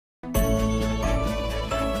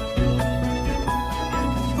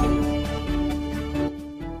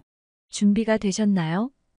준비가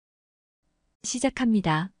되셨나요?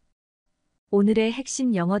 시작합니다. 오늘의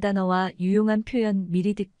핵심 영어 단어와 유용한 표현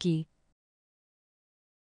미리 듣기.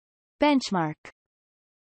 benchmark,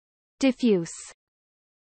 diffuse,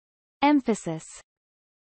 emphasis,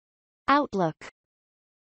 outlook,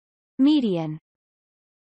 median,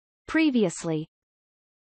 previously,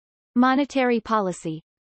 monetary policy,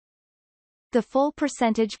 the full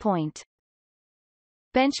percentage point,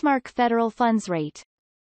 benchmark federal funds rate.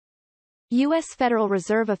 U.S. Federal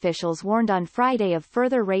Reserve officials warned on Friday of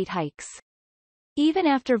further rate hikes. Even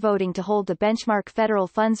after voting to hold the benchmark federal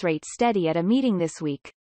funds rate steady at a meeting this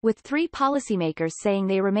week, with three policymakers saying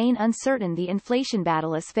they remain uncertain the inflation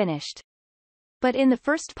battle is finished. But in the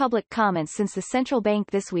first public comments since the central bank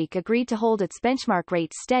this week agreed to hold its benchmark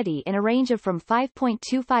rate steady in a range of from 5.25%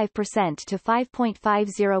 to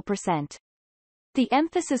 5.50%. The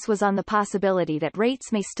emphasis was on the possibility that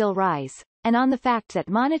rates may still rise, and on the fact that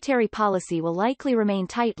monetary policy will likely remain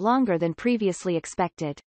tight longer than previously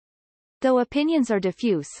expected. Though opinions are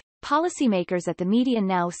diffuse, policymakers at the median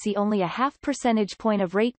now see only a half percentage point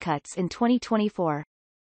of rate cuts in 2024,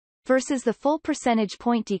 versus the full percentage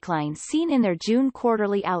point decline seen in their June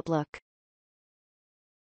quarterly outlook.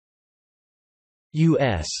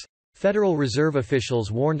 U.S. Federal Reserve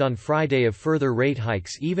officials warned on Friday of further rate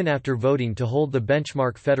hikes even after voting to hold the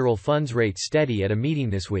benchmark federal funds rate steady at a meeting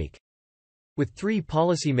this week. With three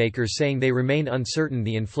policymakers saying they remain uncertain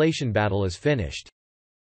the inflation battle is finished.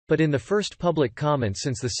 But in the first public comments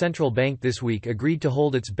since the central bank this week agreed to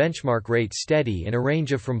hold its benchmark rate steady in a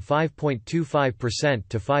range of from 5.25%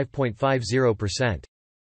 to 5.50%.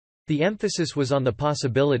 The emphasis was on the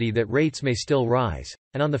possibility that rates may still rise,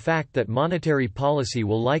 and on the fact that monetary policy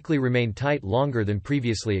will likely remain tight longer than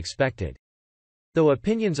previously expected. Though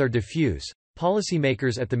opinions are diffuse,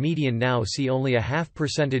 policymakers at the median now see only a half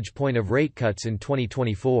percentage point of rate cuts in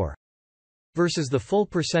 2024, versus the full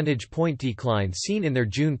percentage point decline seen in their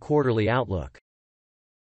June quarterly outlook.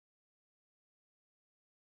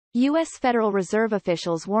 U.S. Federal Reserve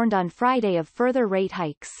officials warned on Friday of further rate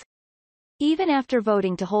hikes. Even after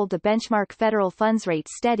voting to hold the benchmark federal funds rate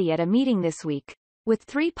steady at a meeting this week, with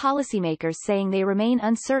three policymakers saying they remain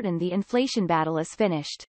uncertain the inflation battle is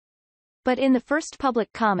finished. But in the first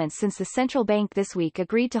public comments since the central bank this week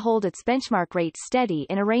agreed to hold its benchmark rate steady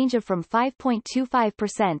in a range of from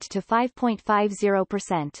 5.25% to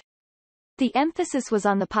 5.50%. The emphasis was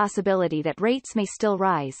on the possibility that rates may still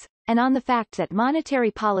rise, and on the fact that monetary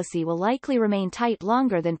policy will likely remain tight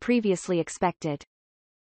longer than previously expected.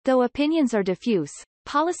 Though opinions are diffuse,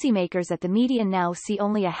 policymakers at the median now see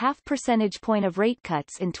only a half percentage point of rate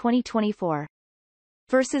cuts in 2024,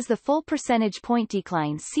 versus the full percentage point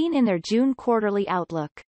decline seen in their June quarterly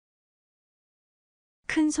outlook.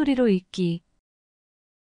 큰 소리로 읽기.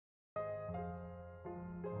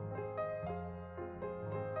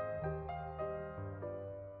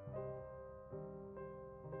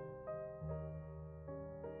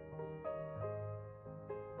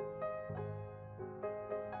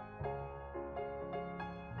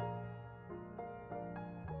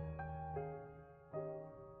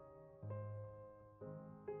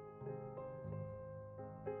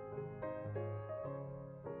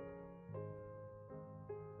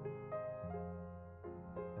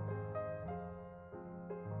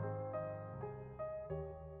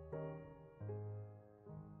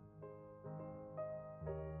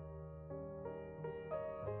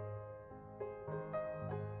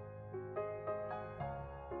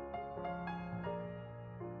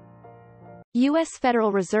 U.S.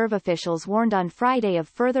 Federal Reserve officials warned on Friday of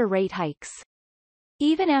further rate hikes.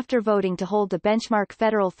 Even after voting to hold the benchmark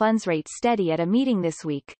federal funds rate steady at a meeting this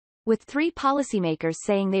week, with three policymakers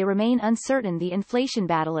saying they remain uncertain the inflation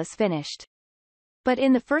battle is finished. But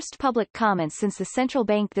in the first public comments since the central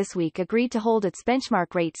bank this week agreed to hold its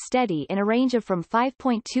benchmark rate steady in a range of from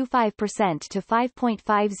 5.25% to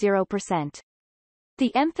 5.50%.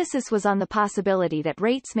 The emphasis was on the possibility that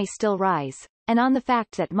rates may still rise, and on the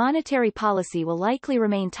fact that monetary policy will likely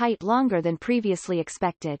remain tight longer than previously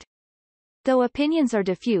expected. Though opinions are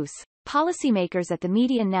diffuse, policymakers at the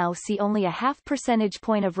median now see only a half percentage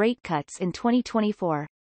point of rate cuts in 2024,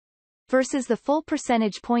 versus the full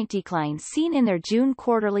percentage point decline seen in their June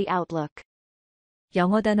quarterly outlook.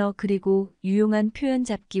 영어 단어 그리고 유용한 표현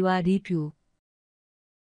잡기와 리뷰.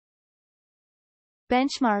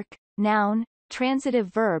 Benchmark, noun, transitive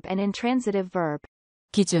verb and intransitive verb.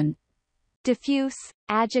 기준. Diffuse,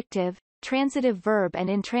 adjective, transitive verb and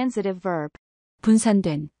intransitive verb.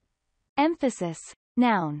 분산된. Emphasis,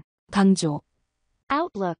 noun. 강조.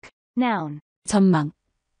 Outlook, noun. 전망.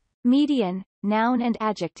 Median, noun and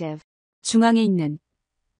adjective. 중앙에 있는.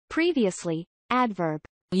 Previously, adverb.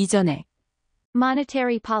 이전에.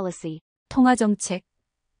 Monetary policy. 통화정책,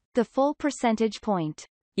 The full percentage point.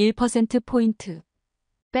 1%포인트,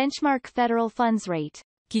 Benchmark federal funds rate.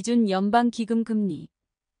 기준 연방기금금리.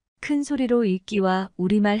 큰 소리로 읽기와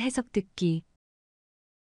우리말 해석 듣기.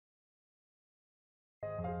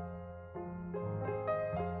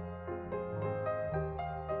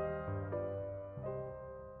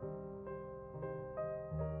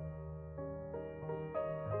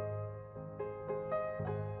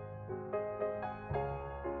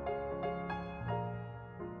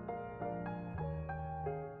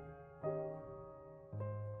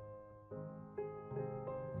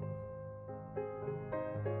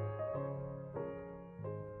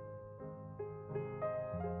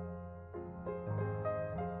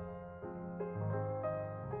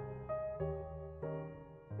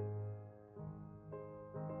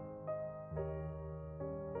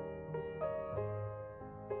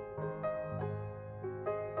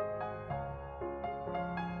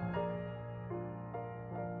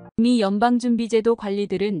 미 연방준비제도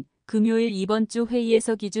관리들은 금요일 이번 주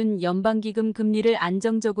회의에서 기준 연방기금 금리를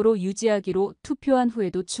안정적으로 유지하기로 투표한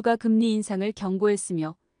후에도 추가 금리 인상을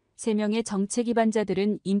경고했으며 3명의 정책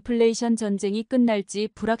입안자들은 인플레이션 전쟁이 끝날지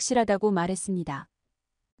불확실하다고 말했습니다.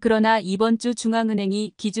 그러나 이번 주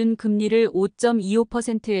중앙은행이 기준 금리를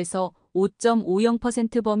 5.25%에서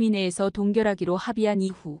 5.50% 범위 내에서 동결하기로 합의한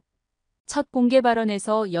이후 첫 공개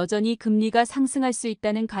발언에서 여전히 금리가 상승할 수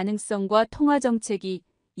있다는 가능성과 통화정책이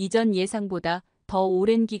이전 예상보다 더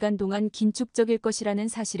오랜 기간 동안 긴축적일 것이라는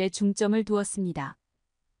사실에 중점을 두었습니다.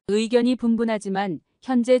 의견이 분분하지만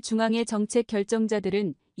현재 중앙의 정책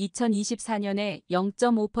결정자들은 2024년에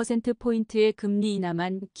 0.5%포인트의 금리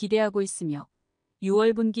인하만 기대하고 있으며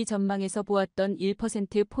 6월 분기 전망에서 보았던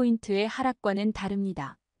 1%포인트의 하락과는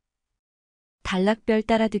다릅니다. 단락별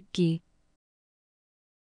따라듣기.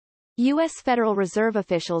 U.S. Federal Reserve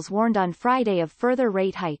officials warned on Friday of further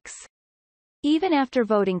rate hikes. Even after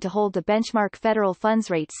voting to hold the benchmark federal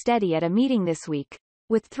funds rate steady at a meeting this week,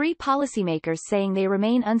 with 3 policymakers saying they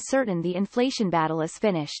remain uncertain the inflation battle is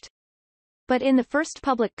finished. But in the first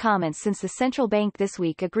public comments since the central bank this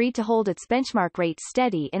week agreed to hold its benchmark rate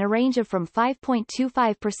steady in a range of from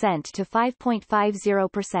 5.25% to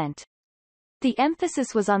 5.50%. The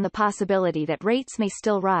emphasis was on the possibility that rates may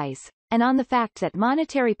still rise, and on the fact that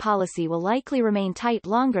monetary policy will likely remain tight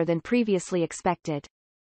longer than previously expected.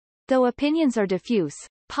 Though opinions are diffuse,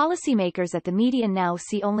 policymakers at the median now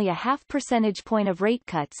see only a half percentage point of rate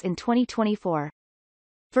cuts in 2024,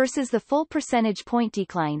 versus the full percentage point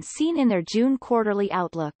decline seen in their June quarterly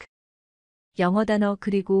outlook. 영어 단어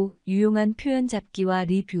그리고 유용한 표현 잡기와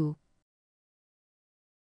리뷰.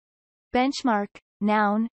 Benchmark,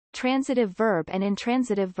 noun, transitive verb and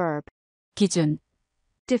intransitive verb. 기준,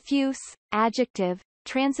 Diffuse, adjective,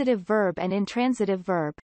 transitive verb and intransitive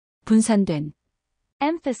verb. 분산된,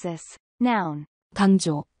 Emphasis, noun.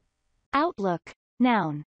 강조, Outlook,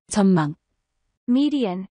 noun. 전망,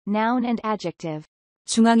 Median, noun and adjective.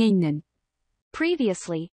 중앙에 있는,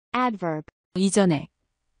 Previously, adverb. 이전에,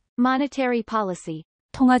 Monetary policy.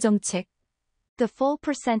 통화정책, The full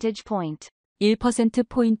percentage point.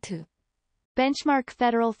 1%포인트, Benchmark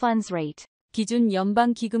federal funds rate. 기준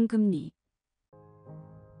연방기금금리.